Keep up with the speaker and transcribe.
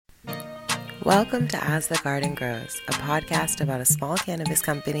Welcome to As the Garden Grows, a podcast about a small cannabis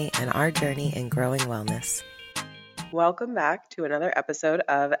company and our journey in growing wellness. Welcome back to another episode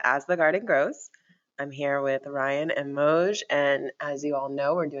of As the Garden Grows. I'm here with Ryan and Moj, and as you all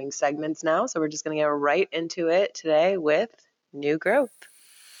know, we're doing segments now, so we're just going to get right into it today with new growth.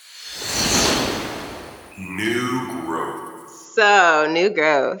 New growth. So, new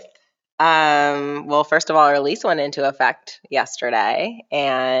growth. Well, first of all, our lease went into effect yesterday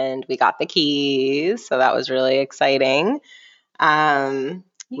and we got the keys. So that was really exciting. Yes,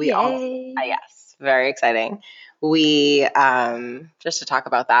 very exciting. We, just to talk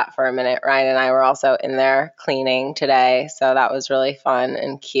about that for a minute, Ryan and I were also in there cleaning today. So that was really fun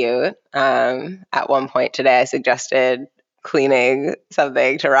and cute. At one point today, I suggested cleaning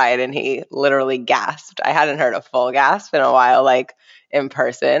something to Ryan and he literally gasped. I hadn't heard a full gasp in a while, like in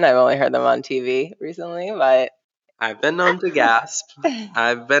person. I've only heard them on TV recently, but I've been known to gasp.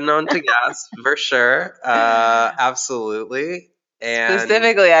 For sure. Absolutely. And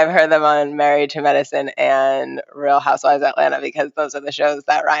specifically, I've heard them on Married to Medicine and Real Housewives of Atlanta because those are the shows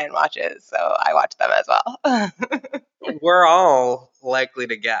that Ryan watches. So I watch them as well. we're all likely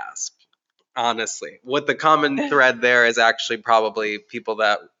to gasp, honestly. What the common thread there is actually probably people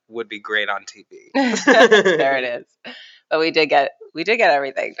that would be great on TV. There it is. But we did get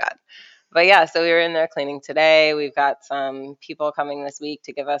everything done. But yeah, so we were in there cleaning today. We've got some people coming this week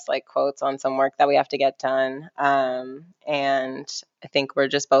to give us like quotes on some work that we have to get done. And I think we're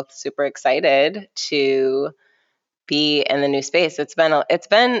just both super excited to be in the new space. It's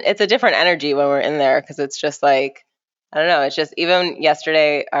a different energy when we're in there because it's just like, I don't know. It's just even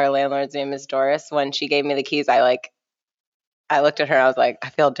yesterday, our landlord's name is Doris. When she gave me the keys, I looked at her and I was like, I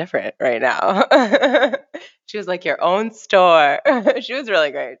feel different right now. She was like, your own store. She was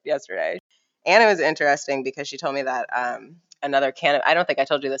really great yesterday. And it was interesting because she told me that I don't think I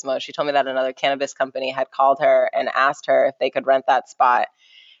told you this, Mo. She told me that another cannabis company had called her and asked her if they could rent that spot.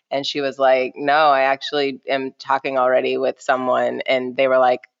 And she was like, no, I actually am talking already with someone. And they were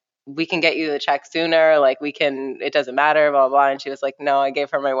like, we can get you the check sooner. Like it doesn't matter, blah, blah, blah. And she was like, no, I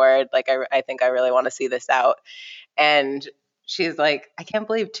gave her my word. Like, I think I really want to see this out. And she's like, I can't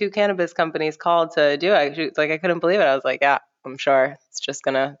believe 2 cannabis companies called to do it. She's like, I couldn't believe it. I was like, yeah, I'm sure it's just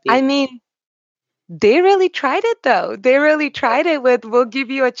going to be. I mean, they really tried it though. They really tried it with, we'll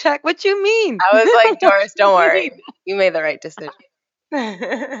give you a check. What you mean? I was like, Doris, don't worry. You made the right decision.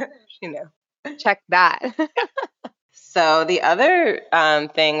 She knew. Check that. So the other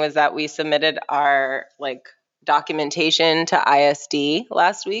thing was that we submitted our documentation to ISD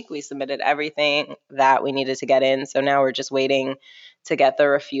last week. We submitted everything that we needed to get in. So now we're just waiting to get the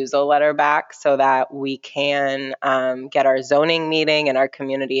refusal letter back so that we can get our zoning meeting and our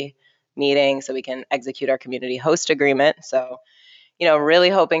community meeting so we can execute our community host agreement. So, really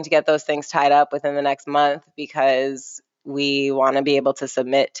hoping to get those things tied up within the next month because we want to be able to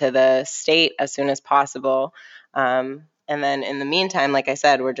submit to the state as soon as possible. And then in the meantime, like I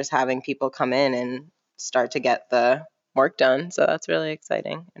said, we're just having people come in and start to get the work done. So that's really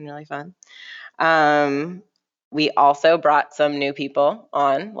exciting and really fun. We also brought some new people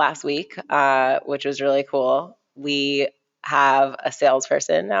on last week, which was really cool. We have a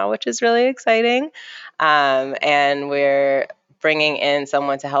salesperson now, which is really exciting. And we're bringing in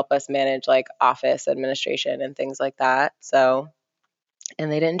someone to help us manage office administration and things like that. So,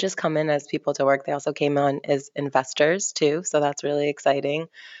 and they didn't just come in as people to work. They also came on as investors too. So that's really exciting.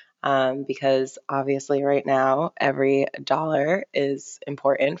 Because obviously right now, every dollar is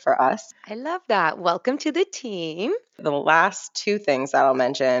important for us. I love that. Welcome to the team. The last 2 things that I'll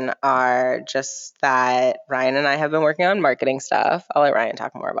mention are just that Ryan and I have been working on marketing stuff. I'll let Ryan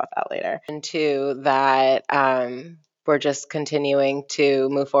talk more about that later. And 2, that we're just continuing to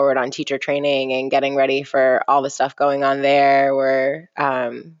move forward on teacher training and getting ready for all the stuff going on there. We're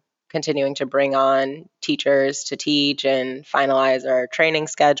continuing to bring on teachers to teach and finalize our training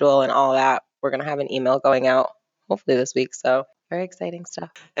schedule and all that. We're going to have an email going out hopefully this week. So very exciting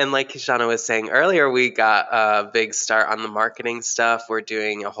stuff. And like Kishana was saying earlier, we got a big start on the marketing stuff. We're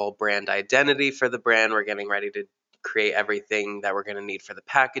doing a whole brand identity for the brand. We're getting ready to create everything that we're going to need for the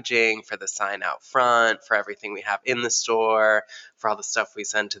packaging, for the sign out front, for everything we have in the store, for all the stuff we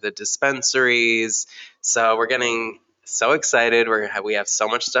send to the dispensaries. So we're getting so excited. We have so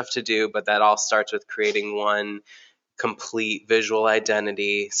much stuff to do, but that all starts with creating one complete visual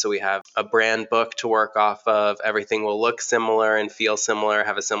identity. So we have a brand book to work off of. Everything will look similar and feel similar,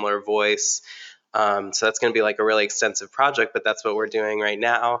 have a similar voice. So that's going to be a really extensive project, but that's what we're doing right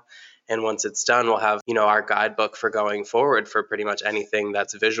now. And once it's done, we'll have, our guidebook for going forward for pretty much anything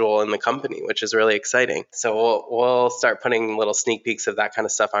that's visual in the company, which is really exciting. So we'll start putting little sneak peeks of that kind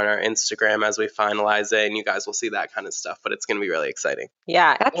of stuff on our Instagram as we finalize it, and you guys will see that kind of stuff, but it's going to be really exciting.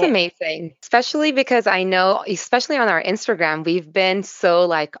 Yeah. That's amazing, especially because I know, especially on our Instagram, we've been so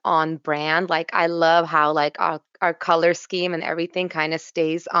like on brand. Like I love how like our color scheme and everything kind of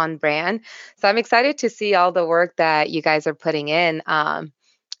stays on brand. So I'm excited to see all the work that you guys are putting in,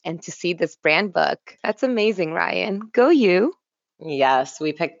 and to see this brand book. That's amazing, Ryan. Go you. Yes,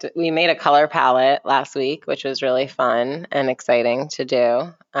 we made a color palette last week, which was really fun and exciting to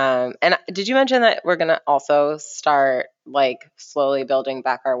do. And did you mention that we're going to also start like slowly building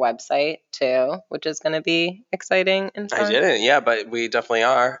back our website too, which is going to be exciting and fun? I didn't, yeah, but we definitely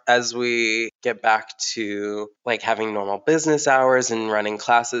are. As we get back to like having normal business hours and running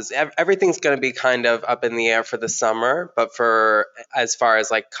classes, everything's going to be kind of up in the air for the summer, but for as far as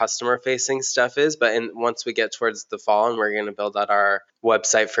like customer facing stuff is, but once we get towards the fall, and we're going to build out our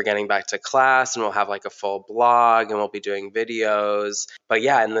website for getting back to class, and we'll have like a full blog, and we'll be doing videos. But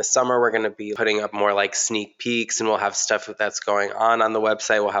yeah, in the summer we're going to be putting up more like sneak peeks, and we'll have stuff that's going on the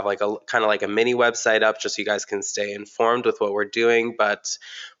website. We'll have like a kind of like a mini website up just so you guys can stay informed with what we're doing, but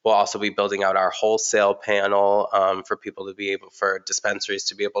we'll also be building out our wholesale panel for people to be able, for dispensaries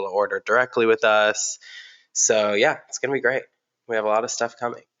to be able to order directly with us. So yeah, it's going to be great. We have a lot of stuff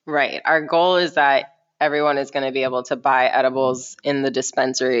coming. Right. Our goal is that everyone is going to be able to buy edibles in the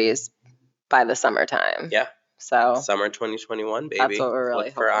dispensaries by the summertime. Yeah. So summer 2021, baby. That's what we're really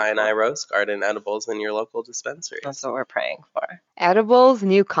Look for hoping I&I Rose Garden edibles in your local dispensaries. that's what we're praying for. Edibles,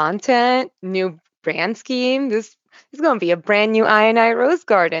 new content, new brand scheme. This is going to be a brand new I&I Rose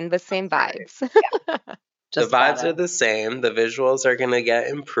Garden, but same vibes. The vibes are the same. The visuals are going to get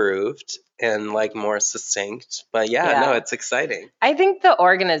improved and like more succinct. But yeah, no, it's exciting. I think the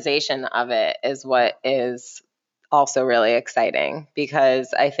organization of it is what is also really exciting,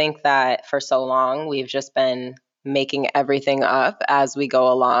 because I think that for so long we've just been making everything up as we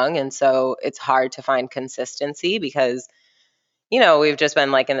go along. And so it's hard to find consistency because, we've just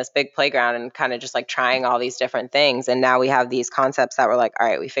been like in this big playground and kind of just like trying all these different things. And now we have these concepts that we're like, all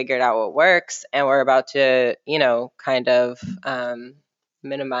right, we figured out what works, and we're about to, kind of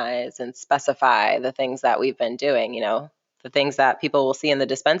minimize and specify the things that we've been doing, the things that people will see in the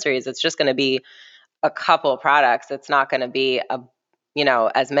dispensaries. It's just going to be a couple products. It's not going to be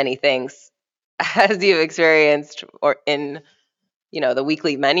as many things as you've experienced or in, the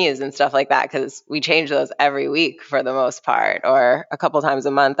weekly menus and stuff like that, because we change those every week for the most part, or a couple times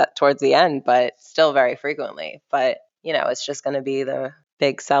a month towards the end, but still very frequently. But, it's just going to be the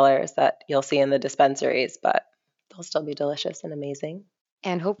big sellers that you'll see in the dispensaries, but they'll still be delicious and amazing.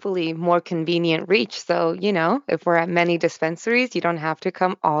 And hopefully more convenient reach. So, if we're at many dispensaries, you don't have to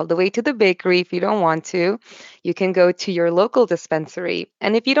come all the way to the bakery if you don't want to. You can go to your local dispensary.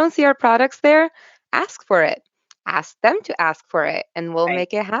 And if you don't see our products there, ask for it. Ask them to ask for it, and we'll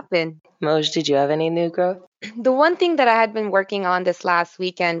make it happen. Moj, did you have any new growth? The one thing that I had been working on this last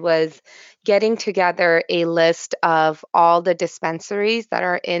weekend was getting together a list of all the dispensaries that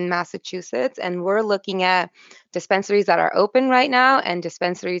are in Massachusetts. And we're looking at dispensaries that are open right now and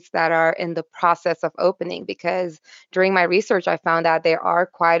dispensaries that are in the process of opening, because during my research, I found out there are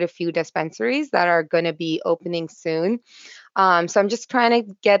quite a few dispensaries that are going to be opening soon. So I'm just trying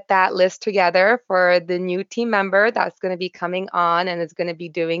to get that list together for the new team member that's going to be coming on and is going to be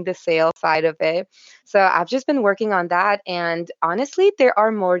doing the sales side of it. So I've just been working on that. And honestly, there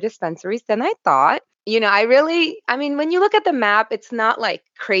are more dispensaries than I thought. When you look at the map, it's not like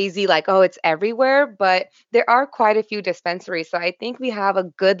crazy, like, oh, it's everywhere, but there are quite a few dispensaries. So I think we have a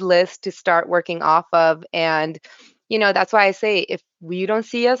good list to start working off of. And that's why I say if you don't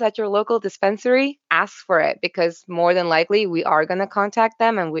see us at your local dispensary, ask for it, because more than likely we are going to contact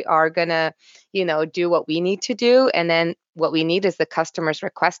them and we are going to, do what we need to do. And then what we need is the customers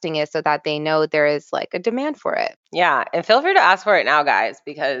requesting it so that they know there is like a demand for it. Yeah. And feel free to ask for it now, guys,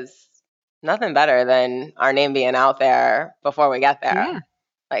 because nothing better than our name being out there before we get there. Yeah.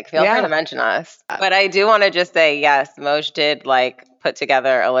 Like, feel free to mention us. But I do want to just say, yes, Moj did put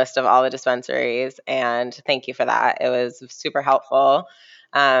together a list of all the dispensaries, and thank you for that. It was super helpful.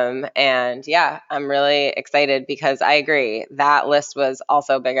 And yeah, I'm really excited because I agree that list was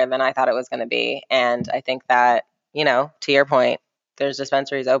also bigger than I thought it was going to be. And I think that, to your point, there's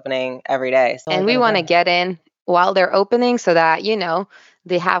dispensaries opening every day. So and we want to get in while they're opening so that,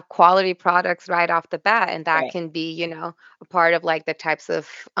 they have quality products right off the bat, and that can be, a part of like the types of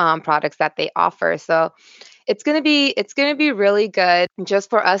products that they offer. So it's going to be really good just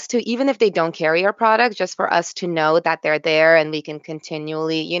for us to, even if they don't carry our product, just for us to know that they're there and we can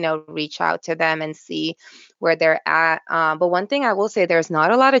continually, reach out to them and see where they're at. But one thing I will say, there's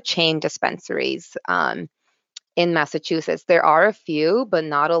not a lot of chain dispensaries in Massachusetts. There are a few, but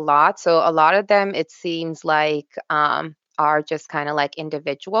not a lot. So a lot of them, it seems like, are just kind of like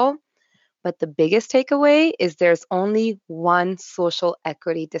individual. But the biggest takeaway is there's only one social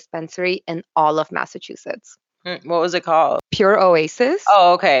equity dispensary in all of Massachusetts. What was it called? Pure Oasis.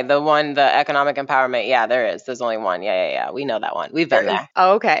 Oh, okay. The economic empowerment. Yeah, there is. There's only one. Yeah. We know that one. We've been there.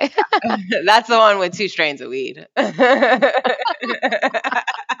 Oh, okay. That's the one with 2 strains of weed.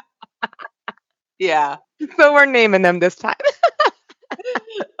 Yeah. So we're naming them this time.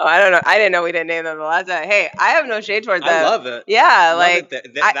 Oh, I don't know. I didn't know we didn't name them the last time. Hey, I have no shade towards them. I love it. Yeah,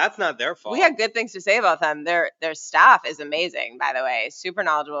 that's not their fault. We had good things to say about them. Their staff is amazing, by the way. Super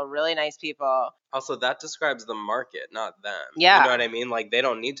knowledgeable, really nice people. Also, that describes the market, not them. Yeah. You know what I mean? Like, they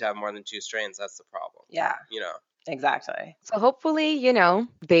don't need to have more than 2 strains. That's the problem. Yeah. Exactly. So hopefully,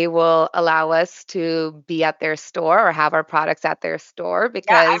 they will allow us to be at their store or have our products at their store,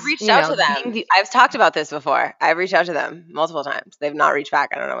 because I've reached out to them. I've talked about this before. I've reached out to them multiple times. They've not reached back.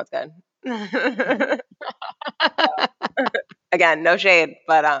 I don't know what's good. Again, no shade,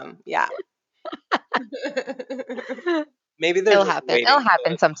 but yeah. Maybe they're It'll happen. It'll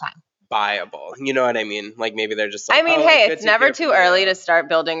happen sometime. Buyable. You know what I mean? Like, maybe they're just like, hey, it's never too early to start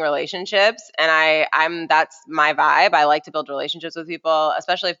building relationships. And that's my vibe. I like to build relationships with people,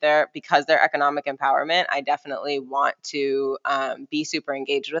 especially because they're economic empowerment. I definitely want to be super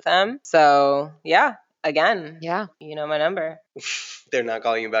engaged with them. So yeah, again, you know my number. They're not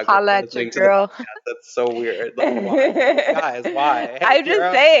calling you back. Holla at your girl. That's so weird. Like, why? Guys, why? Hey, I'm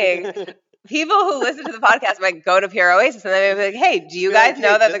just saying. People who listen to the podcast might go to Pure Oasis and they'll be like, hey, do you guys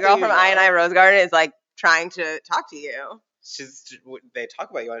know that the girl from I Rose Garden is like trying to talk to you? They talk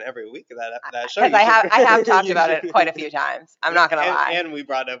about you on every week of that show. Because I have talked about it quite a few times. I'm not going to lie. And we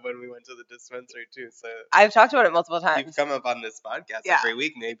brought up when we went to the dispensary too. So I've talked about it multiple times. You've come up on this podcast every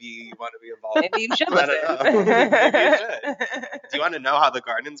week. Maybe you want to be involved. Maybe you should listen. Maybe you should. Do you want to know how the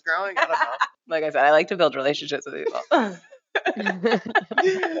garden's growing? I don't know. Like I said, I like to build relationships with people.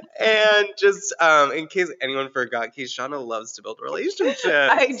 And just in case anyone forgot, Kishana loves to build relationships.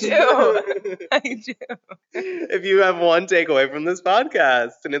 I do. If you have one takeaway from this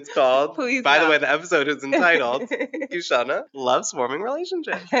podcast, and it's called, Please by the way, the episode is entitled, Kishana loves forming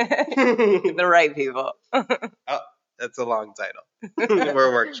relationships. The right people. Oh, that's a long title.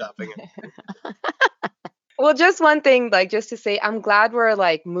 We're workshopping it. Well, just one thing, like, just to say, I'm glad we're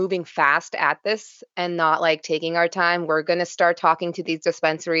like moving fast at this and not like taking our time. We're going to start talking to these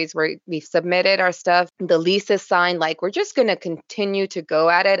dispensaries where we've submitted our stuff. The lease is signed. Like, we're just going to continue to go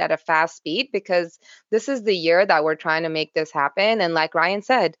at it at a fast speed, because this is the year that we're trying to make this happen. And like Ryan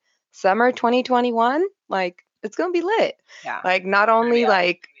said, summer 2021, like, it's going to be lit. Yeah. Like, not only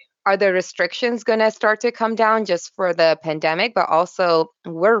like, are the restrictions going to start to come down just for the pandemic, but also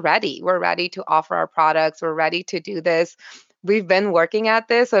we're ready. We're ready to offer our products. We're ready to do this. We've been working at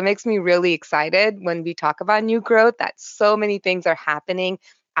this. So it makes me really excited when we talk about new growth, that so many things are happening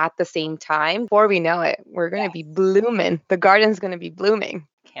at the same time. Before we know it, we're going to be blooming. The garden's going to be blooming.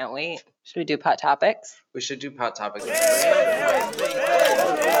 Can't wait. Should we do pot topics? We should do pot topics.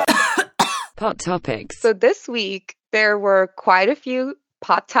 Pot topics. So this week, there were quite a few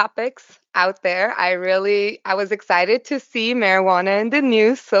pot topics out there. I was excited to see marijuana in the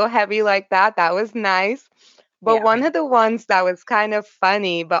news so heavy like that. That was nice. But one of the ones that was kind of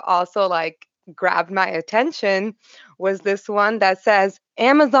funny, but also like grabbed my attention, was this one that says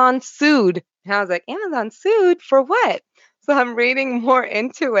Amazon sued. And I was like, Amazon sued for what? So I'm reading more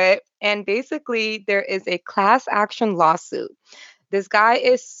into it. And basically there is a class action lawsuit. This guy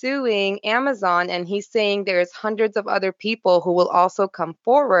is suing Amazon, and he's saying there's hundreds of other people who will also come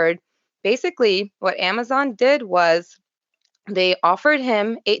forward. Basically, what Amazon did was they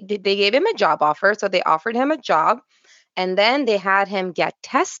gave him a job offer. So they offered him a job, and then they had him get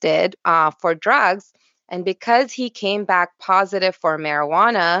tested for drugs. And because he came back positive for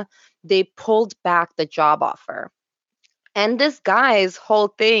marijuana, they pulled back the job offer. And this guy's whole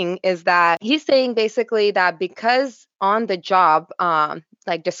thing is that he's saying basically that because on the job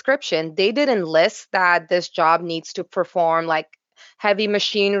like description, they didn't list that this job needs to perform like heavy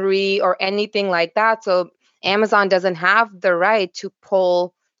machinery or anything like that. So Amazon doesn't have the right to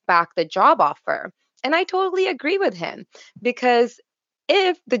pull back the job offer. And I totally agree with him, because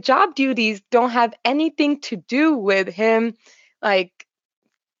if the job duties don't have anything to do with him, like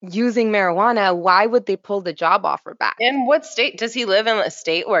using marijuana, why would they pull the job offer back? In what state does he live in? A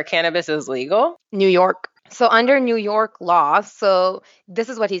state where cannabis is legal? New York. So under New York law, so this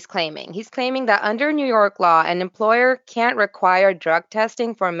is what he's claiming. He's claiming that under New York law, an employer can't require drug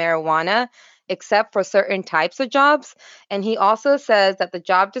testing for marijuana except for certain types of jobs. And he also says that the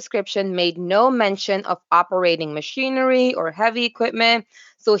job description made no mention of operating machinery or heavy equipment.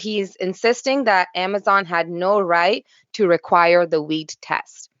 So he's insisting that Amazon had no right to require the weed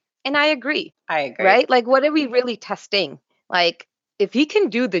test. And I agree, I agree. right? Like, what are we really testing? Like, if he can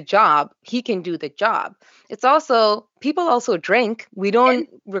do the job, he can do the job. It's also, people also drink. We don't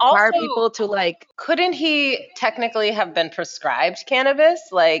require also- people to like, Couldn't he technically have been prescribed cannabis?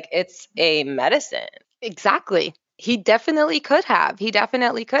 Like, it's a medicine. exactly. He definitely could have. He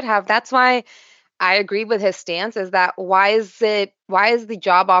definitely could have. That's why I agree with his stance is that why is the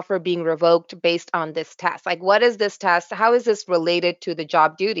job offer being revoked based on this test? Like, what is this test? How is this related to the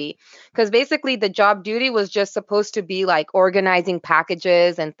job duty? Because basically the job duty was just supposed to be like organizing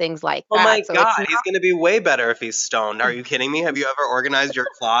packages and things like Oh that. my So God, it's he's going to be way better if he's stoned. Are you kidding me? Have you ever organized your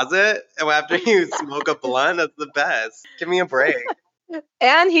closet after you smoke a blunt? That's the best. Give me a break.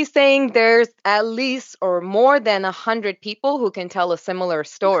 and he's saying there's at least or more than 100 people who can tell a similar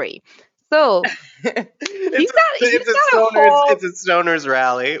story. So It's he's got a whole. it's a stoners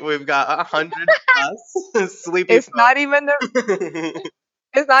rally. We've got 100 plus sleepy It's not folks. even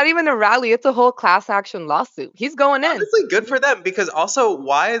it's not even a rally. It's a whole class action lawsuit. He's going in. Honestly, good for them because also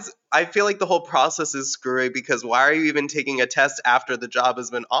I feel like the whole process is screwy because why are you even taking a test after the job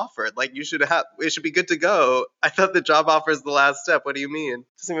has been offered? Like it should be good to go. I thought the job offer is the last step. What do you mean?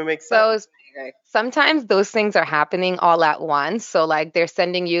 Doesn't even make sense. So sometimes those things are happening all at once. So like they're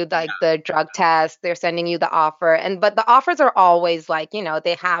sending you like the drug test, they're sending you the offer, but the offers are always like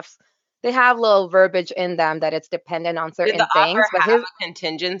they have little verbiage in them that it's dependent on Did certain the things. offer But have a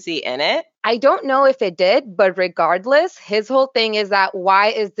contingency in it? I don't know if it did, but regardless, his whole thing is that why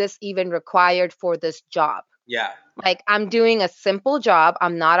is this even required for this job? Yeah. Like, I'm doing a simple job.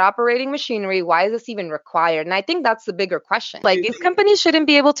 I'm not operating machinery. Why is this even required? And I think that's the bigger question. Like, these companies shouldn't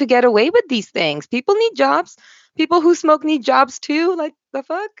be able to get away with these things. People need jobs. People who smoke need jobs too. Like, the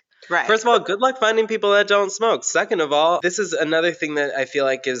fuck? Right. First of all, good luck finding people that don't smoke. Second of all, this is another thing that I feel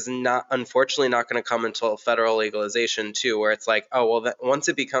like is unfortunately not going to come until federal legalization too, where it's like, oh, well, once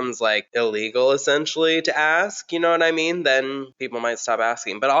it becomes like illegal essentially to ask, you know what I mean? Then people might stop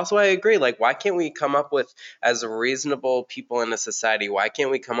asking. But also I agree, like, why can't we come up with, as reasonable people in a society, why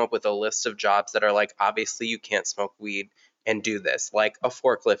can't we come up with a list of jobs that are like, obviously you can't smoke weed and do this, like a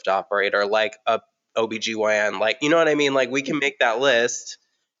forklift operator, like a OBGYN, like, you know what I mean? Like, we can make that list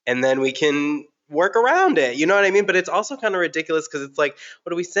and then we can work around it. You know what I mean? But it's also kind of ridiculous because it's like,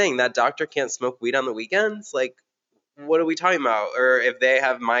 what are we saying? That doctor can't smoke weed on the weekends? Like, what are we talking about? Or if they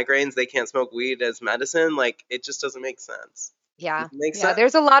have migraines, they can't smoke weed as medicine? Like, it just doesn't make sense. Yeah. Makes Yeah, sense.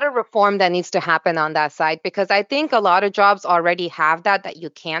 there's a lot of reform that needs to happen on that side because I think a lot of jobs already have that you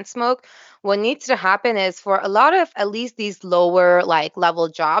can't smoke. What needs to happen is for a lot of at least these lower like level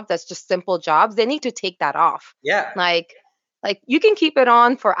jobs, that's just simple jobs, they need to take that off. Yeah. Like you can keep it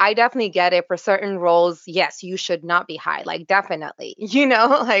on for I definitely get it for certain roles. Yes, you should not be high. Like definitely.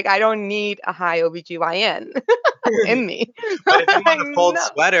 Like I don't need a high OBGYN in me. But if you want Like, to fold no.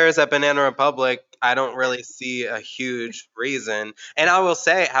 sweaters at Banana Republic, I don't really see a huge reason. And I will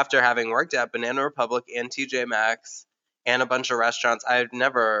say, after having worked at Banana Republic and TJ Maxx and a bunch of restaurants, I've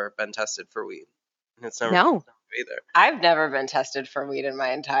never been tested for weed. And it's never No. either. I've never been tested for weed in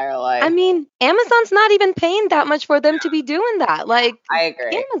my entire life. I mean, Amazon's not even paying that much for them to be doing that. Like, I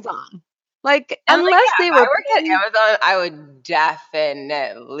agree. Amazon. Like, And, unless yeah, they if were I worked at paying- Amazon, I would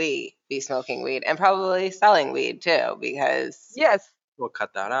definitely be smoking weed and probably selling weed too because Yes. We'll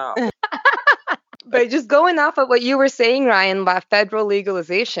cut that out. But just going off of what you were saying, Ryan, about federal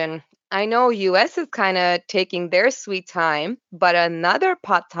legalization, I know US is kind of taking their sweet time, but another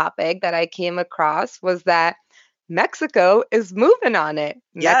hot topic that I came across was that Mexico is moving on it.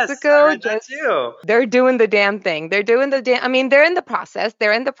 Yes, I Mexico heard that too. they're doing the damn thing. They're doing the damn I mean, they're in the process.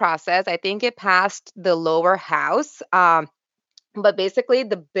 They're in the process. I think it passed the lower house. But basically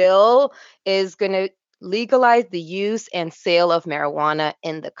the bill is going to legalize the use and sale of marijuana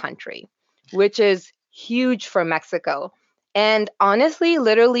in the country, which is huge for Mexico. And honestly,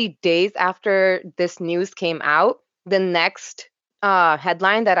 literally days after this news came out, the next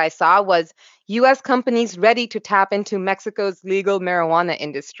headline that I saw was US companies ready to tap into Mexico's legal marijuana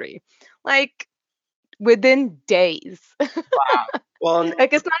industry. Like within days. Well,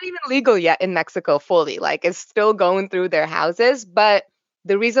 Like it's not even legal yet in Mexico fully. Like it's still going through their houses. But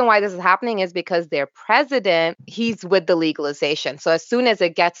the reason why this is happening is because their president, he's with the legalization. So as soon as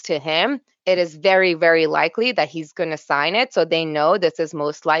it gets to him, it is very, very likely that he's going to sign it. So they know this is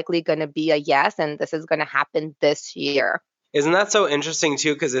most likely going to be a yes, and this is going to happen this year. Isn't that so interesting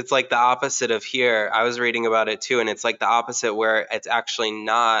too? Because it's like the opposite of here. I was reading about it too, and it's like the opposite where it's actually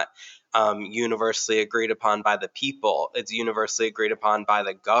not universally agreed upon by the people. It's universally agreed upon by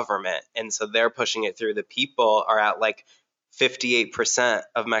the government. And so they're pushing it through. The people are at like 58%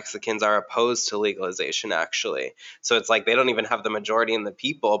 of Mexicans are opposed to legalization, actually. So it's like they don't even have the majority in the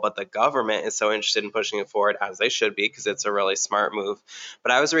people, but the government is so interested in pushing it forward, as they should be, because it's a really smart move.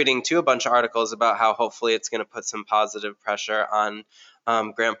 But I was reading too a bunch of articles about how hopefully it's going to put some positive pressure on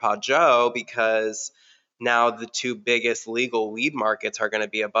Grandpa Joe, because now the two biggest legal weed markets are going to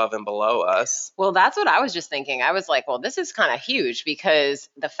be above and below us. Well, that's what I was just thinking. I was like, well, this is kind of huge because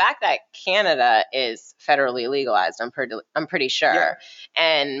the fact that Canada is federally legalized, I'm pretty sure, Yeah.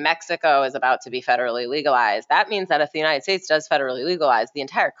 and Mexico is about to be federally legalized. That means that if the United States does federally legalize, the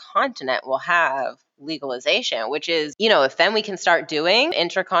entire continent will have legalization, which is, if then we can start doing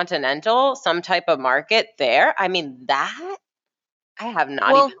intercontinental, some type of market there. I mean, that I have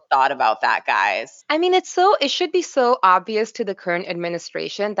not even thought about that, guys. I mean, it should be so obvious to the current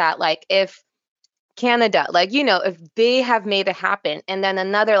administration that like if Canada, if they have made it happen and then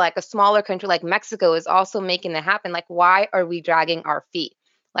another, like a smaller country like Mexico is also making it happen, like why are we dragging our feet?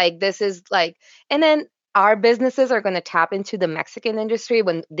 Like this is like, and then our businesses are going to tap into the Mexican industry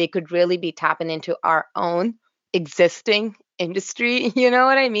when they could really be tapping into our own existing industry. You know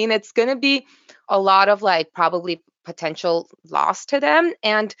what I mean? It's going to be a lot of like probably potential loss to them.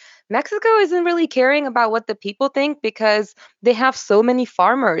 And Mexico isn't really caring about what the people think because they have so many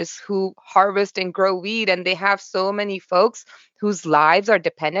farmers who harvest and grow weed, and they have so many folks whose lives are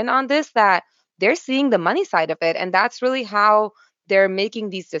dependent on this that they're seeing the money side of it. And that's really how they're making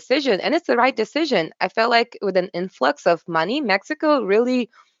these decisions. And it's the right decision. I felt like with an influx of money, Mexico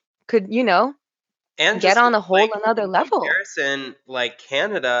really could, And get just on a whole like another level. comparison, like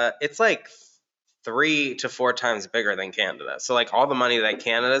Canada, it's like 3 to 4 times bigger than Canada. So like all the money that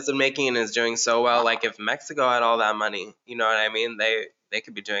Canada's been making and is doing so well, like if Mexico had all that money, you know what I mean? They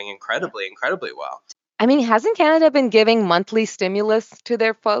could be doing incredibly, incredibly well. I mean, hasn't Canada been giving monthly stimulus to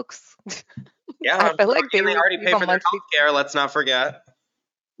their folks? Yeah, I feel like and they already receive pay a for their monthly. healthcare. Let's not forget.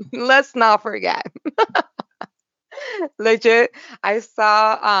 Let's not forget. Legit, I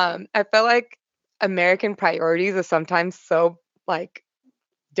feel like American priorities are sometimes so like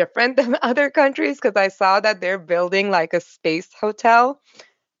different than other countries because I saw that they're building like a space hotel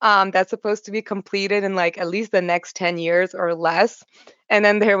that's supposed to be completed in like at least the next 10 years or less. And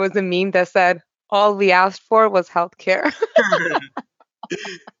then there was a meme that said, all we asked for was healthcare.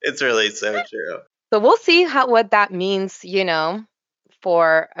 It's really so true. So we'll see what that means,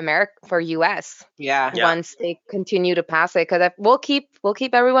 for America, for US. Yeah. Once they continue to pass it, because we'll keep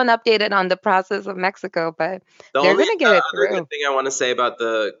everyone updated on the process of Mexico, but they're gonna get it other through. good thing I want to say about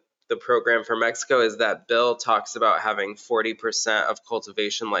the program for Mexico is that bill talks about having 40% of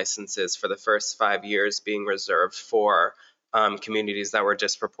cultivation licenses for the first 5 years being reserved for communities that were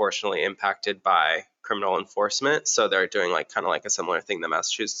disproportionately impacted by criminal enforcement. So they're doing like kind of like a similar thing that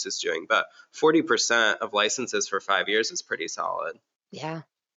Massachusetts is doing, but 40% of licenses for 5 years is pretty solid. Yeah.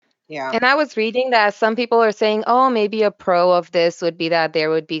 Yeah. And I was reading that some people are saying, oh, maybe a pro of this would be that there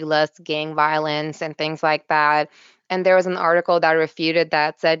would be less gang violence and things like that. And there was an article that refuted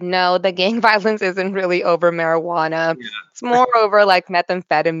that, said, no, the gang violence isn't really over marijuana. Yeah. It's more over like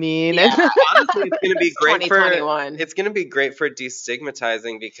methamphetamine. Yeah. Honestly, it's going to be great for 2021. it's going to be great for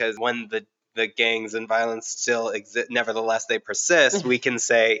destigmatizing, because when the gangs and violence still exist, nevertheless they persist, we can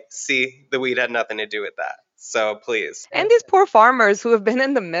say, see, the weed had nothing to do with that. So please. And these poor farmers who have been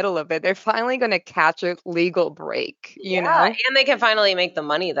in the middle of it, they're finally going to catch a legal break, you know? And they can finally make the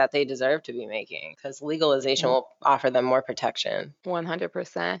money that they deserve to be making because legalization will offer them more protection.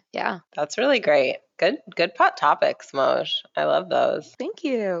 100%. Yeah. That's really great. Good pot topics, Moj. I love those. Thank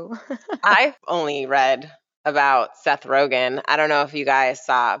you. I've only read about Seth Rogen. I don't know if you guys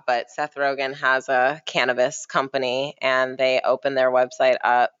saw, but Seth Rogen has a cannabis company and they opened their website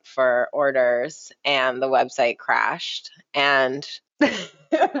up for orders and the website crashed and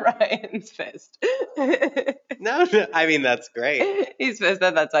Ryan's pissed. No, I mean, that's great. He's pissed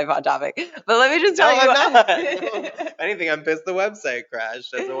that that's my hot topic. But let me just tell you I'm not. what. If anything, I'm pissed the website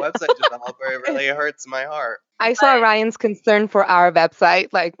crashed. As a website developer, it really hurts my heart. I saw Ryan's concern for our website.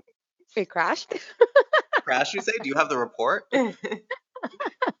 Like, it crashed. Crash, you say? Do you have the report? But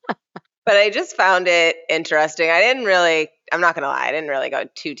I just found it interesting. I'm not going to lie, I didn't really go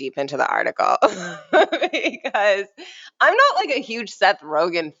too deep into the article because I'm not like a huge Seth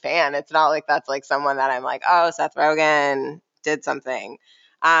Rogen fan. It's not like that's like someone that I'm like, oh, Seth Rogen did something.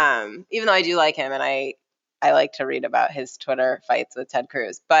 Even though I do like him and I like to read about his Twitter fights with Ted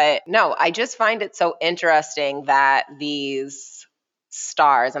Cruz. But no, I just find it so interesting that these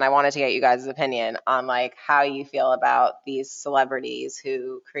stars, and I wanted to get you guys' opinion on like how you feel about these celebrities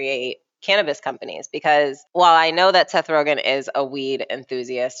who create cannabis companies, because while I know that Seth Rogen is a weed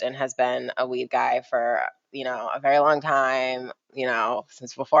enthusiast and has been a weed guy for, you know, a very long time, you know,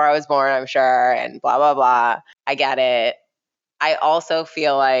 since before I was born, I'm sure, and blah, blah, blah. I get it. I also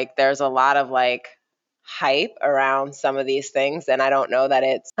feel like there's a lot of like hype around some of these things, and I don't know that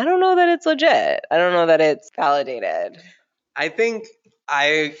it's legit. I don't know that it's validated. I think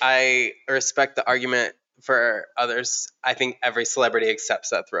I respect the argument for others. I think every celebrity except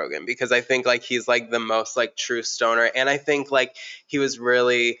Seth Rogen, because I think like he's like the most like true stoner, and I think like he was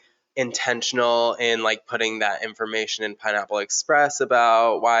really intentional in like putting that information in Pineapple Express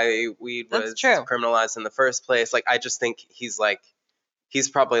about why weed That's was true. criminalized in the first place. Like I just think he's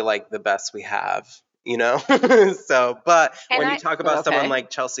probably like the best we have, you know? So, but when you talk about someone Okay. like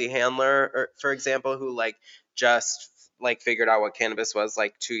Chelsea Handler, or, for example, who like just like figured out what cannabis was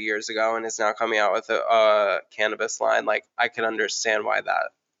like 2 years ago and is now coming out with a cannabis line, like I could understand why that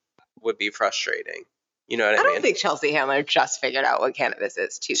would be frustrating. You know what I I mean? don't think Chelsea Handler just figured out what cannabis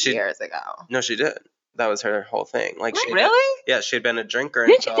is two She- years ago. No, she did. That was her whole thing. Like she Really? yeah, she'd been a drinker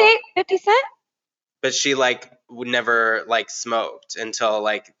Didn't you until, date 50 Cent? but she like would never like smoked until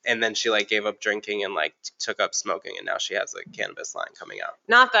like, and then she like gave up drinking and like took up smoking, and now she has a cannabis line coming out.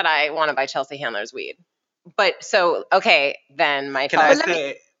 Not that I want to buy Chelsea Handler's weed. But so, okay, then my Can I thought.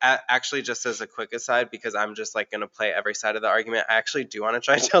 say, actually, just as a quick aside, because I'm just like going to play every side of the argument, I actually do want to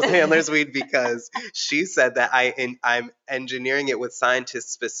try Chelsea Handler's weed, because she said that I'm engineering it with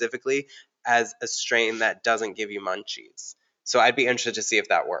scientists specifically as a strain that doesn't give you munchies. So I'd be interested to see if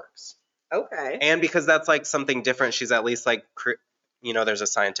that works. Okay. And because that's like something different, she's at least like, you know, there's a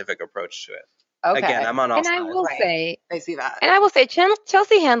scientific approach to it. Okay. Again, I'm on all And I sides. will Right. say, I see that.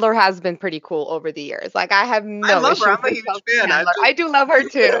 Chelsea Handler has been pretty cool over the years. Like I have no love issues her. I'm a with huge Chelsea fan. Handler. I do love her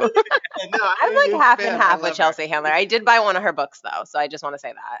too. No, I'm like half and half with Chelsea Handler. I did buy one of her books though, so I just want to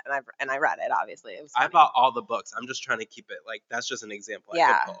say that, and I read it. Obviously, it was I funny. bought all the books. I'm just trying to keep it like, that's just an example.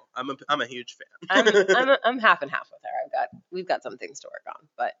 Yeah. I could pull. I'm a huge fan. I'm half and half with her. We've got some things to work on,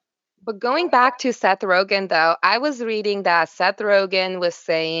 but But going back to Seth Rogen, though, I was reading that Seth Rogen was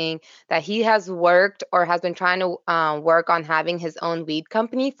saying that he has worked or has been trying to work on having his own weed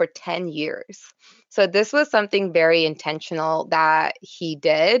company for 10 years. So this was something very intentional that he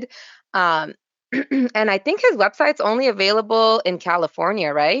did. And I think his website's only available in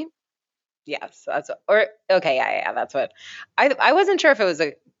California, right? yes, yeah, that's what I wasn't sure if it was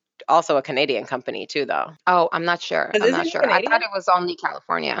also a Canadian company too, though. Oh, I'm not sure. 'Cause I'm isn't not he sure. I Canadian? thought it was only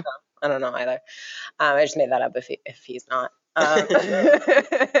California. I don't know either. I just made that up if he's not.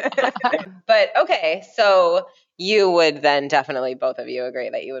 But okay, so you would then definitely, both of you agree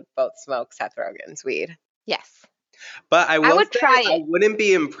that you would both smoke Seth Rogen's weed. Yes. But I would say try I it. wouldn't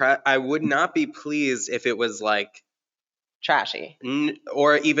be impressed. I would not be pleased if it was like, Trashy.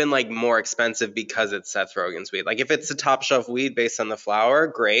 or even like more expensive because it's Seth Rogen's weed. Like if it's a top shelf weed based on the flower,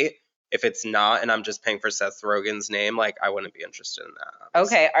 great. If it's not, and I'm just paying for Seth Rogen's name, like I wouldn't be interested in that.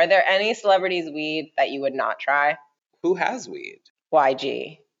 Obviously. Okay, are there any celebrities' weed that you would not try? Who has weed?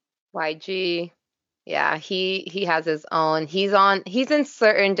 YG. YG. Yeah, he has his own. He's in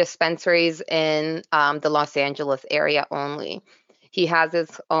certain dispensaries in the Los Angeles area only. He has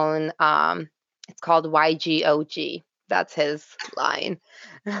his own it's called YGOG. That's his line.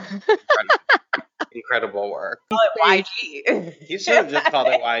 Incredible work. Call it YG. He should have just called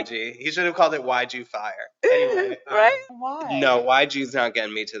it YG. He should have called it YG Fire. Anyway, Right? Why? no, YG's not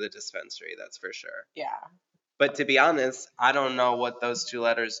getting me to the dispensary. That's for sure. Yeah. But to be honest, I don't know what those two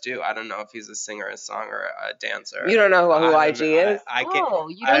letters do. I don't know if he's a singer, a song, or a dancer. You don't know who I don't YG know. is? I can't. Oh,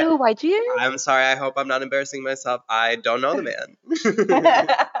 you don't know who YG is? I'm sorry. I hope I'm not embarrassing myself. I don't know the man.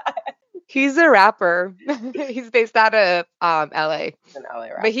 He's a rapper. He's based out of LA. An LA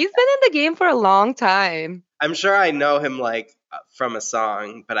rap. But he's been in the game for a long time. I'm sure I know him like from a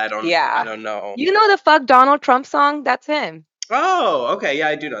song, but I don't. Yeah. I don't know. You know the Fuck Donald Trump song? That's him. Oh, okay. Yeah,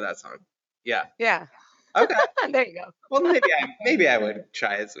 I do know that song. Yeah. Yeah. Okay. There you go. Well, maybe I would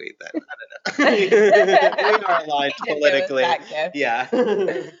try his weed then. I don't know. We are aligned politically. Yeah. I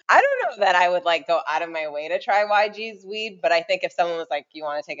don't know that I would like go out of my way to try YG's weed, but I think if someone was like, "You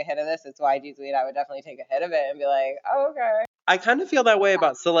want to take a hit of this? It's YG's weed," I would definitely take a hit of it and be like, "Oh, okay." I kind of feel that way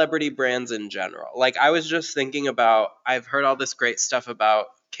about celebrity brands in general. Like I was just thinking about, I've heard all this great stuff about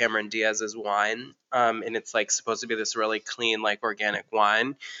Cameron Diaz's wine, and it's like supposed to be this really clean, like organic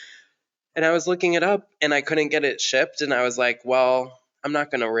wine. And I was looking it up and I couldn't get it shipped, and I was like, well, I'm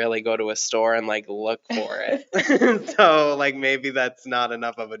not gonna really go to a store and like look for it. So like maybe that's not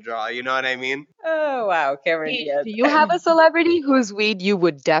enough of a draw. You know what I mean? Oh wow, Cameron Do Diaz. you have a celebrity whose weed you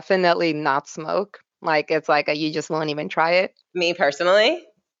would definitely not smoke? Like it's like you just won't even try it? Me personally?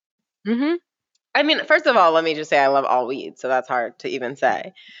 Mm-hmm. I mean, first of all, let me just say I love all weed, so that's hard to even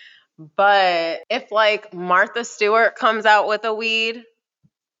say. But if like Martha Stewart comes out with a weed,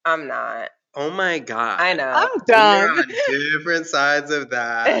 I'm not. Oh my god. I know. I'm We're done. on different sides of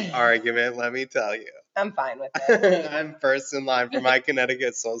that argument, let me tell you. I'm fine with it. I'm first in line for my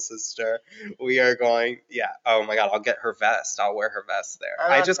Connecticut soul sister. We are going, yeah. Oh my god, I'll get her vest. I'll wear her vest there.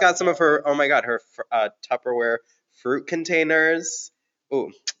 I'm I not just got some of her. fucking- Oh my god, her Tupperware fruit containers. Ooh,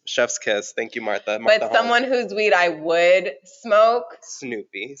 chef's kiss. Thank you, Martha. Martha But Holmes. someone whose weed I would smoke,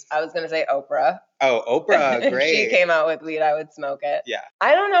 Snoopy. I was gonna say Oprah. Oh, Oprah, If great. she came out with weed, I would smoke it. Yeah.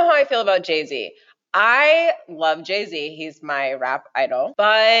 I don't know how I feel about Jay-Z. I love Jay-Z. He's my rap idol.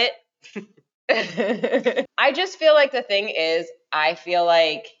 But I just feel like the thing is, I feel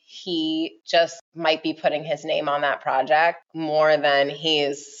like he just might be putting his name on that project more than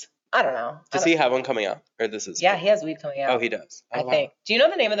he's, I don't know. Does he have one coming out? Or this is Yeah, he has weed coming out. Oh, he does. Oh, I wow. think. Do you know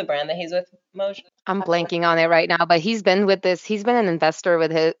the name of the brand that he's with, Moj? I'm blanking on it right now, but he's been an investor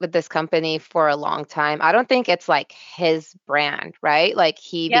with this company for a long time. I don't think it's like his brand, right? Like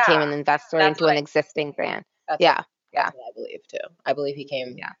he became Yeah, an investor that's into what an I- existing brand. That's Yeah. That's what I believe too. I believe he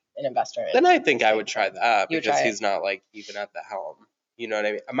came Yeah. an investor in. Then I think I would try that You would because try it. he's not like even at the helm. You know what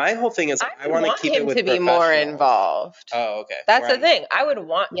I mean? My whole thing is I would want to want keep him it with to be more professionals. involved. Oh, okay. That's Where the thing. I would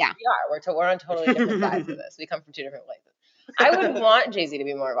want. Yeah. We're on totally different sides of this. We come from two different places. I would want Jay-Z to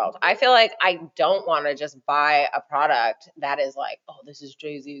be more involved. I feel like I don't want to just buy a product that is like, oh, this is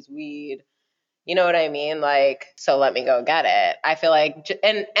Jay-Z's weed. You know what I mean? Like, so let me go get it. I feel like,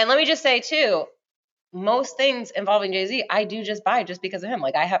 and let me just say too, most things involving Jay-Z, I do just buy just because of him.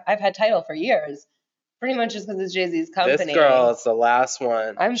 Like I've had Tidal for years, pretty much just because it's Jay-Z's company. This girl is the last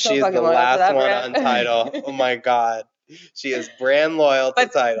one. I'm so She's fucking the loyal to last that one brand. on Tidal. Oh my god. She is brand loyal to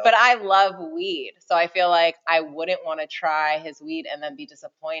Tidal. But I love weed, so I feel like I wouldn't want to try his weed and then be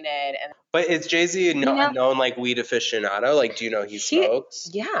disappointed. And But is Jay-Z a know- known like weed aficionado? Like, do you know he smokes?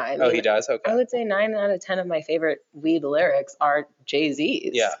 yeah, I mean, Oh, he does? Okay. I would say 9 out of 10 of my favorite weed lyrics are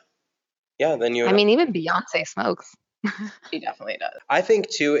Jay-Z's. Yeah. Yeah, then you would I mean, even Beyonce smokes. She definitely does. I think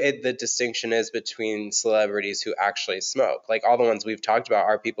too the distinction is between celebrities who actually smoke. Like all the ones we've talked about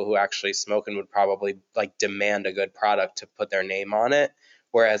are people who actually smoke and would probably like demand a good product to put their name on it.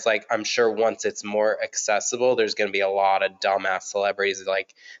 Whereas like I'm sure once it's more accessible, there's going to be a lot of dumbass celebrities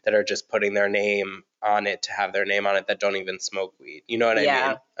like that are just putting their name on it to have their name on it that don't even smoke weed. You know what I mean?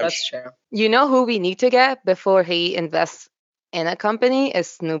 Yeah, that's true. You know who we need to get before he invests in a company is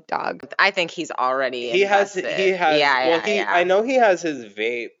Snoop Dogg. I think he's already He has invested. Yeah, I know he has his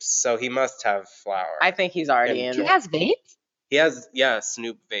vapes, so he must have flower. I think he's already And in He it. has vapes? He has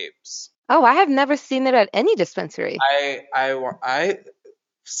Snoop vapes. Oh, I have never seen it at any dispensary. I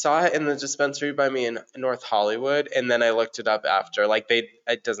saw it in the dispensary by me in North Hollywood, and then I looked it up after. Like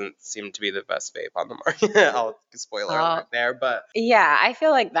it doesn't seem to be the best vape on the market. I'll spoiler alert there, but Yeah, I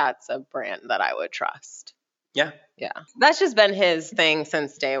feel like that's a brand that I would trust. yeah. Yeah. That's just been his thing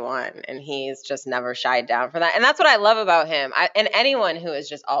since day one, and he's just never shied down for that. And that's what I love about him. And anyone who has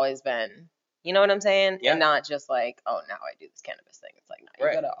just always been, you know what I'm saying? Yeah. And not just like, oh, now I do this cannabis thing. It's like, no,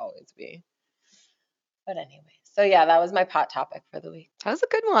 Right. you gotta always be. But anyway, so yeah, that was my pot topic for the week. That was a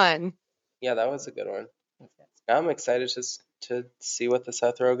good one. Yeah, that was a good one. Now I'm excited to see what the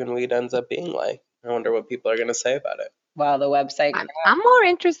Seth Rogen weed ends up being like. I wonder what people are going to say about it. Wow, the website. I'm more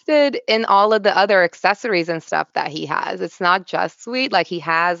interested in all of the other accessories and stuff that he has. It's not just sweet. Like he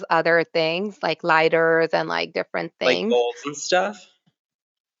has other things like lighters and like different Like things. golds and stuff.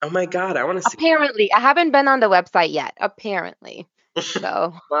 Oh my god, I want to see. Apparently, I haven't been on the website yet. Apparently.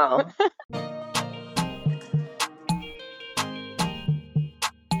 So Wow.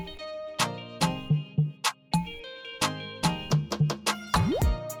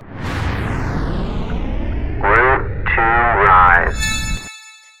 Route to Rise.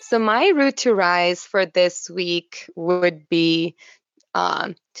 So my route to rise for this week would be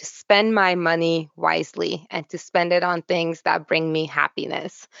to spend my money wisely and to spend it on things that bring me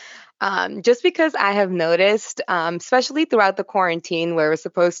happiness. Just because I have noticed, especially throughout the quarantine where it was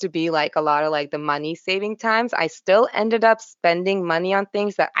supposed to be like a lot of like the money saving times, I still ended up spending money on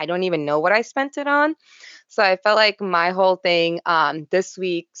things that I don't even know what I spent it on. So I felt like my whole thing this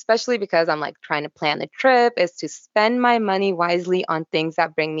week, especially because I'm like trying to plan the trip, is to spend my money wisely on things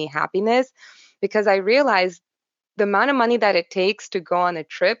that bring me happiness. Because I realized the amount of money that it takes to go on a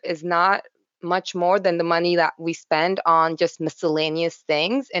trip is not much more than the money that we spend on just miscellaneous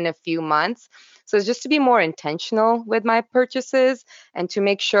things in a few months. So it's just to be more intentional with my purchases and to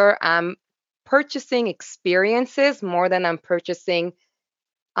make sure I'm purchasing experiences more than I'm purchasing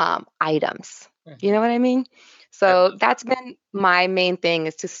items. You know what I mean? I So love that's been my main thing,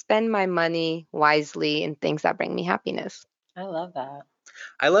 is to spend my money wisely in things that bring me happiness. I love that.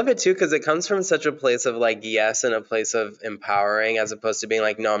 I love it too because it comes from such a place of like yes and a place of empowering as opposed to being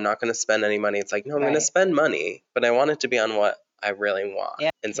like, no, I'm not going to spend any money. It's like, no, I'm going to Right. spend money, but I want it to be on what I really want Yeah.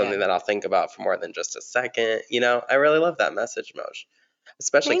 and something Yeah. that I'll think about for more than just a second. You know, I really love that message, Moj,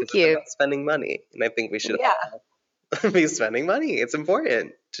 especially because Thank it's you. about spending money. And I think we should Yeah. all be spending money. It's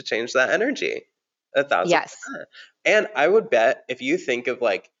important to change that energy 1,000%. Yes. And I would bet if you think of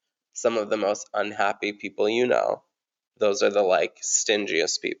like some of the most unhappy people you know, those are the like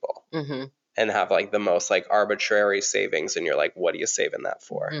stingiest people Mm-hmm. and have like the most like arbitrary savings and you're like, what are you saving that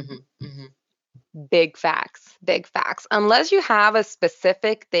for? Mm-hmm. Mm-hmm. Big facts, big facts. Unless you have a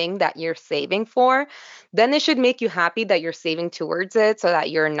specific thing that you're saving for, then it should make you happy that you're saving towards it so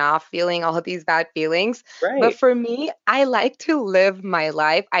that you're not feeling all of these bad feelings. But Right. for me, I like to live my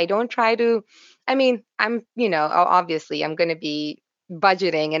life. I don't try to, I mean, I'm, obviously I'm going to be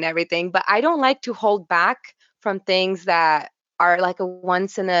budgeting and everything, but I don't like to hold back from things that are like a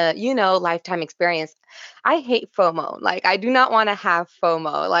once in a, lifetime experience. I hate FOMO. Like, I do not want to have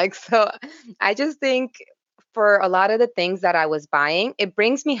FOMO. Like, so I just think for a lot of the things that I was buying, it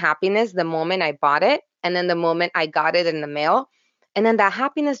brings me happiness the moment I bought it and then the moment I got it in the mail. And then that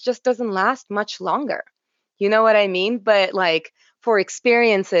happiness just doesn't last much longer. You know what I mean? But like for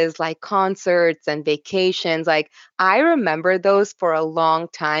experiences like concerts and vacations, like I remember those for a long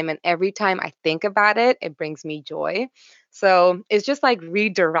time. And every time I think about it, it brings me joy. So it's just like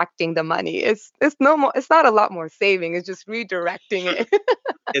redirecting the money. It's no more, it's not a lot more saving. It's just redirecting it.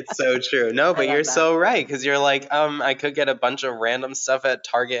 It's so true. No, but love you're that. so right because you're like, I could get a bunch of random stuff at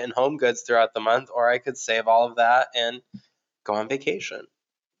Target and Home Goods throughout the month, or I could save all of that and go on vacation.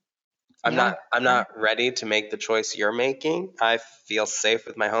 Yeah. I'm not ready to make the choice you're making. I feel safe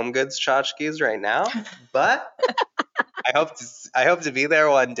with my Home Goods tchotchkes right now, but I hope to be there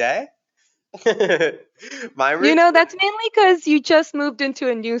one day. My route. That's mainly because you just moved into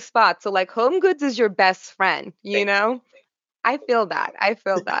a new spot. So, like, Home Goods is your best friend, you Thank know? I feel that. I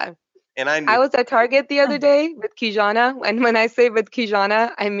feel that. and I I need was at Target the other day with Kijana. And when I say with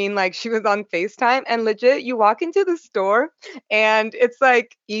Kijana, I mean like she was on FaceTime. And legit, you walk into the store and it's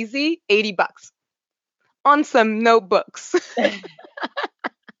like easy $80 on some notebooks.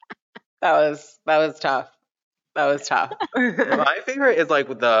 That was tough. That was tough. my favorite is like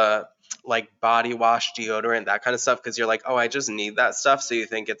the like body wash, deodorant, that kind of stuff because you're like, oh, I just need that stuff, so you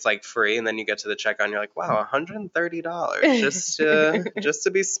think it's like free, and then you get to the checkout and you're like, wow, $130 just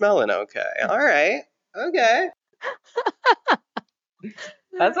to be smelling okay. All right, okay.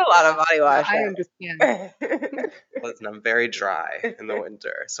 That's a lot of body wash. I understand. Listen, I'm very dry in the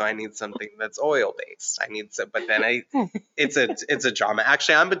winter, so I need something that's oil based. I need some, but then it's a drama.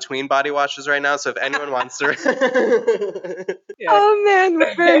 Actually, I'm between body washes right now, so if anyone wants to, Oh man,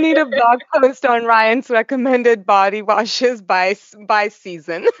 we're gonna need a blog post on Ryan's recommended body washes by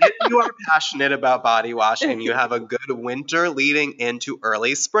season. if you are passionate about body wash and you have a good winter leading into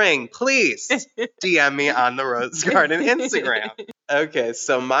early spring, please DM me on the Rose Garden Instagram. Okay,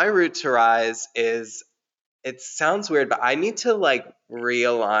 so my route to rise is it sounds weird, but I need to like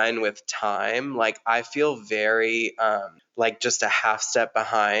realign with time. Like I feel very like just a half step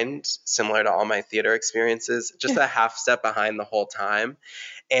behind, similar to all my theater experiences, just a half step behind the whole time.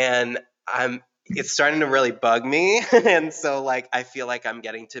 And it's starting to really bug me. And so like I feel like I'm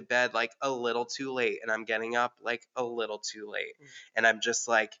getting to bed like a little too late and I'm getting up like a little too late. And I'm just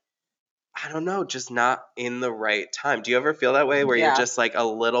like I don't know, just not in the right time. Do you ever feel that way where you're Yeah. just like a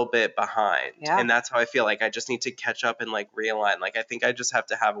little bit behind? Yeah. And that's how I feel like I just need to catch up and like realign. Like I think I just have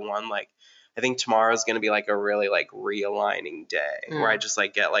to have one like I think tomorrow's going to be like a really like realigning day where I just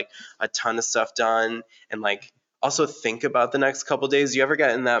like get like a ton of stuff done and like also think about the next couple days. Do you ever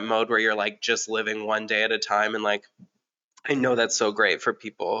get in that mode where you're like just living one day at a time and like I know that's so great for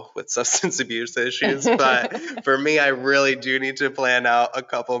people with substance abuse issues, but for me, I really do need to plan out a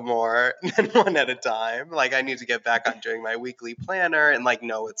couple more than one at a time. Like, I need to get back on doing my weekly planner and, like,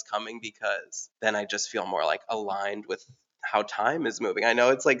 know it's coming because then I just feel more, like, aligned with how time is moving. I know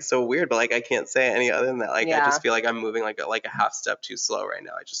it's, like, so weird, but, like, I can't say any other than that. Like, I Yeah. just feel like I'm moving like a half step too slow right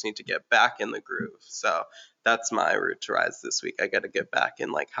now. I just need to get back in the groove. So that's my route to rise this week. I got to get back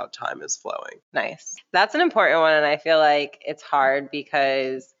in, like, how time is flowing. Nice. That's an important one. And I feel like it's hard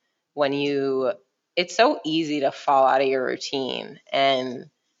because it's so easy to fall out of your routine and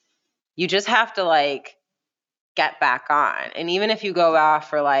you just have to like get back on. And even if you go off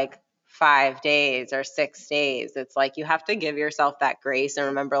for like 5 days or 6 days, it's like you have to give yourself that grace and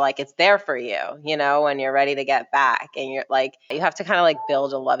remember like it's there for you, you know, when you're ready to get back. And you're like, you have to kind of like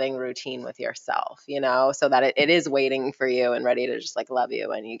build a loving routine with yourself, you know, so that it is waiting for you and ready to just like love you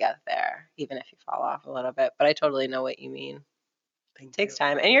when you get there, even if you fall off a little bit. But I totally know what you mean. It takes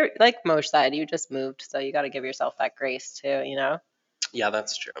time. And you're like Moj said, you just moved, so you got to give yourself that grace too, you know? Yeah,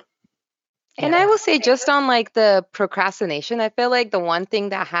 that's true. And I will say, just on like the procrastination, I feel like the one thing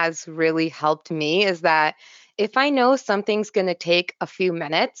that has really helped me is that if I know something's going to take a few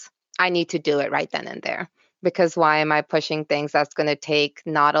minutes, I need to do it right then and there. Because why am I pushing things that's going to take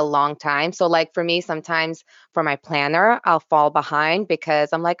not a long time? So, like for me, sometimes for my planner, I'll fall behind because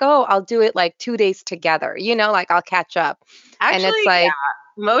I'm like, oh, I'll do it like 2 days together, you know, like I'll catch up. And it's Actually, like,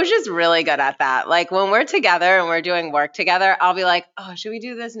 Moj is really good at that. Like when we're together and we're doing work together, I'll be like, oh, should we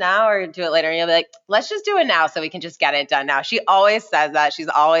do this now or do it later? And you'll be like, let's just do it now so we can just get it done now. She always says that. She's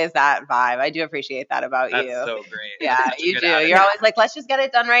always that vibe. I do appreciate that about That's you. so great. Yeah, That's such a you good do. attitude. You're always like, let's just get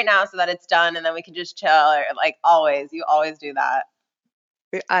it done right now so that it's done and then we can just chill. Or like always, you always do that.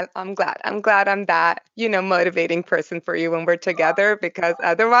 I'm glad. I'm glad I'm that, you know, motivating person for you when we're together because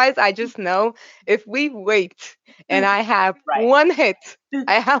otherwise I just know if we wait and I have Right. one hit,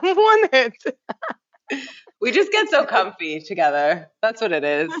 I have one hit. We just get so comfy together. That's what it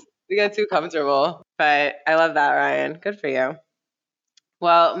is. We get too comfortable. But I love that, Ryan. Good for you.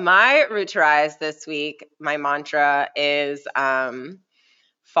 Well, my root to rise this week, my mantra is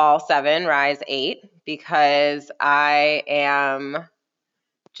fall 7, rise 8, because I am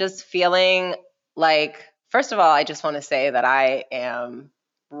just feeling like, first of all, I just want to say that I am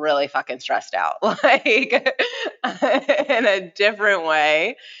really fucking stressed out, like in a different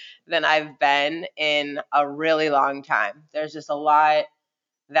way than I've been in a really long time. There's just a lot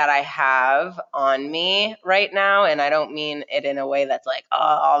that I have on me right now. And I don't mean it in a way that's like, oh,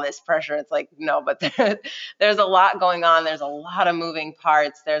 all this pressure. It's like, no, but there's a lot going on. There's a lot of moving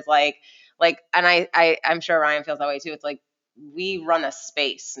parts. There's like, and I'm sure Ryan feels that way too. It's like, we run a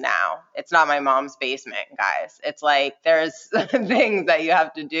space now. It's not my mom's basement, guys. It's like, there's things that you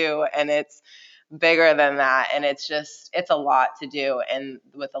have to do and it's bigger than that. And it's a lot to do. And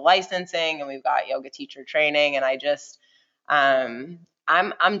with the licensing and we've got yoga teacher training and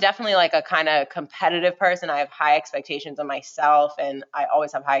I'm definitely like a kind of competitive person. I have high expectations of myself and I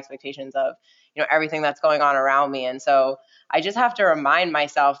always have high expectations of, you know, everything that's going on around me. And so I just have to remind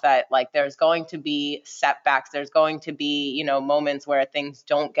myself that like there's going to be setbacks. There's going to be, you know, moments where things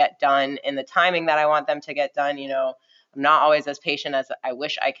don't get done in the timing that I want them to get done. You know, I'm not always as patient as I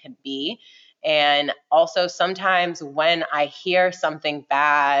wish I could be. And also sometimes when I hear something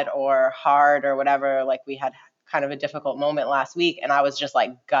bad or hard or whatever, like we had kind of a difficult moment last week and I was just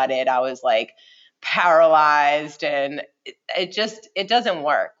like gutted. I was like paralyzed and it doesn't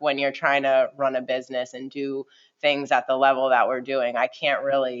work when you're trying to run a business and do things at the level that we're doing. I can't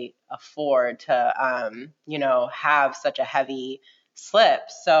really afford to, you know, have such a heavy slip.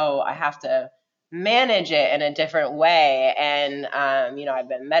 So I have to manage it in a different way. And, you know, I've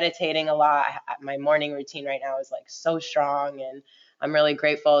been meditating a lot. My morning routine right now is like so strong and I'm really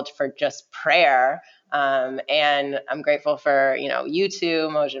grateful for just prayer. And I'm grateful for, you know, you two,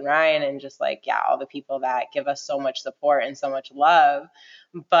 Moj and Ryan, and just like, yeah, all the people that give us so much support and so much love.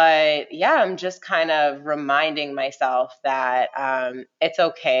 But yeah, I'm just kind of reminding myself that it's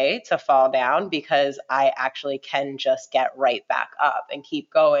okay to fall down because I actually can just get right back up and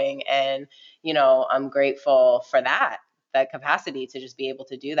keep going. And, you know, I'm grateful for that capacity to just be able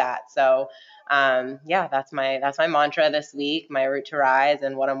to do that. So yeah, that's my mantra this week, my root to rise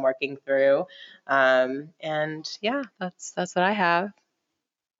and what I'm working through. And yeah, that's what I have.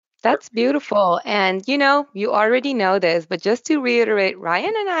 That's beautiful. And you know, you already know this, but just to reiterate,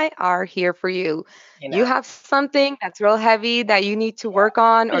 Ryan and I are here for you. You You know, have something that's real heavy that you need to work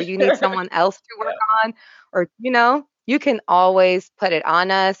on, or you need someone else to work on, or you know, you can always put it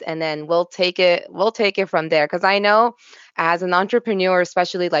on us and then we'll take it from there. Because I know as an entrepreneur,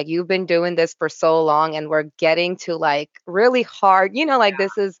 especially like you've been doing this for so long and we're getting to like really hard, you know, like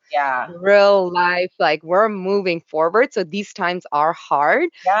this is yeah. real life, like we're moving forward. So these times are hard.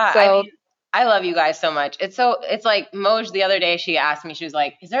 Yeah, I So mean, I love you guys so much. It's like Moj the other day, she asked me, she was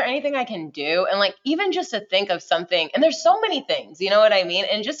like, is there anything I can do? And like, even just to think of something, and there's so many things, you know what I mean?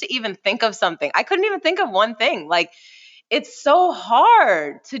 And just to even think of something, I couldn't even think of one thing. Like, it's so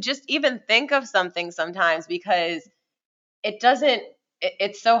hard to just even think of something sometimes because it doesn't,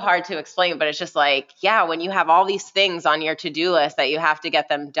 it's so hard to explain, but it's just like, yeah, when you have all these things on your to-do list that you have to get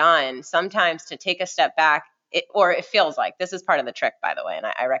them done, sometimes to take a step back or it feels like, this is part of the trick, by the way, and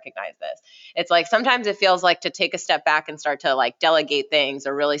I recognize this. It's like sometimes it feels like to take a step back and start to like delegate things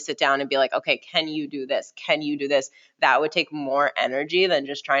or really sit down and be like, okay, can you do this? Can you do this? That would take more energy than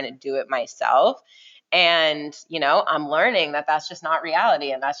just trying to do it myself. And, I'm learning that that's just not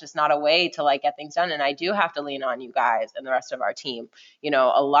reality, and that's just not a way to like get things done. And I do have to lean on you guys and the rest of our team,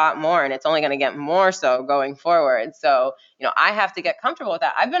 a lot more. And it's only going to get more so going forward. So, I have to get comfortable with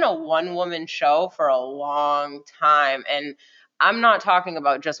that. I've been a one-woman show for a long time. And I'm not talking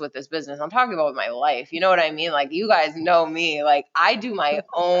about just with this business. I'm talking about with my life. You know what I mean? Like, you guys know me. Like, I do my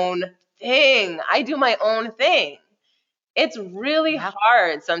own thing. It's really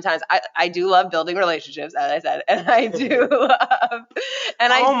hard sometimes. I do love building relationships, as I said, and I do love,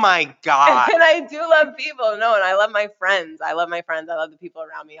 oh my God. And I do love people. No, and I love my friends. I love the people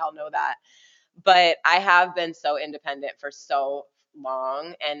around me. I'll know that. But I have been so independent for so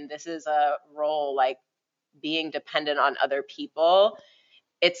long, and this is a role like being dependent on other people.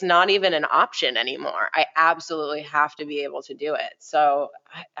 It's not even an option anymore. I absolutely have to be able to do it. So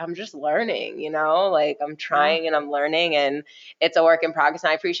I'm just learning, like I'm trying and I'm learning, and it's a work in progress.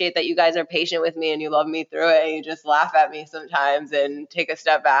 And I appreciate that you guys are patient with me and you love me through it, and you just laugh at me sometimes and take a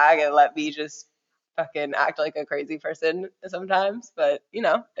step back and let me just fucking act like a crazy person sometimes. But,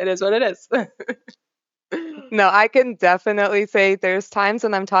 it is what it is. No, I can definitely say there's times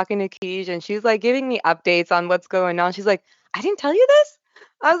when I'm talking to Kij and she's like giving me updates on what's going on. She's like, I didn't tell you this?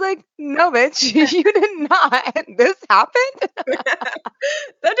 I was like, no, bitch, you did not. This happened?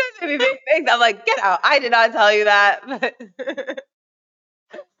 Sometimes it be big things. I'm like, get out. I did not tell you that. But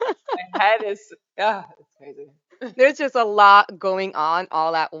my head is, it's crazy. There's just a lot going on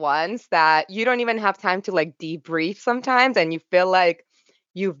all at once that you don't even have time to like debrief sometimes, and you feel like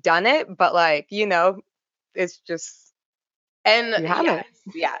you've done it, but like, it's just, and you haven't.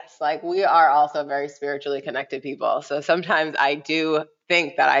 Yes, like we are also very spiritually connected people. So sometimes I do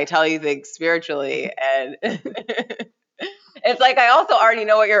think that I tell you things spiritually, and it's like I also already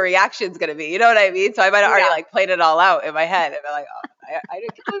know what your reaction's going to be. You know what I mean? So I might have already like played it all out in my head, and be like, oh, I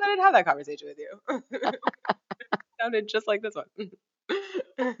didn't have that conversation with you. Sounded just like this one.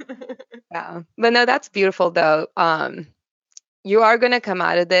 Yeah, but no, that's beautiful though. You are gonna come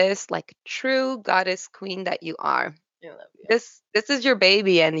out of this like true goddess queen that you are. I love you. This is your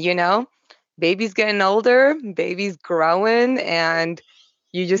baby, and baby's getting older, baby's growing, and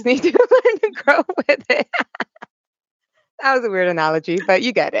you just need to learn to grow with it. That was a weird analogy, but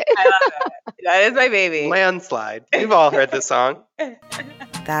you get it. I love it. That is my baby. Landslide. We've all heard the song.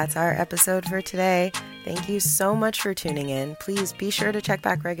 That's our episode for today. Thank you so much for tuning in. Please be sure to check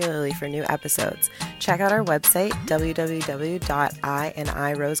back regularly for new episodes. Check out our website,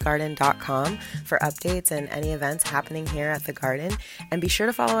 www.iandirosegarden.com, for updates and any events happening here at the garden. And be sure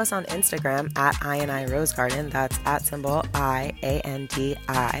to follow us on Instagram at @IandIRoseGarden. That's @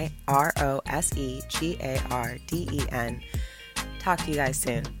 IANDIROSEGARDEN. Talk to you guys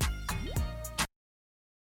soon.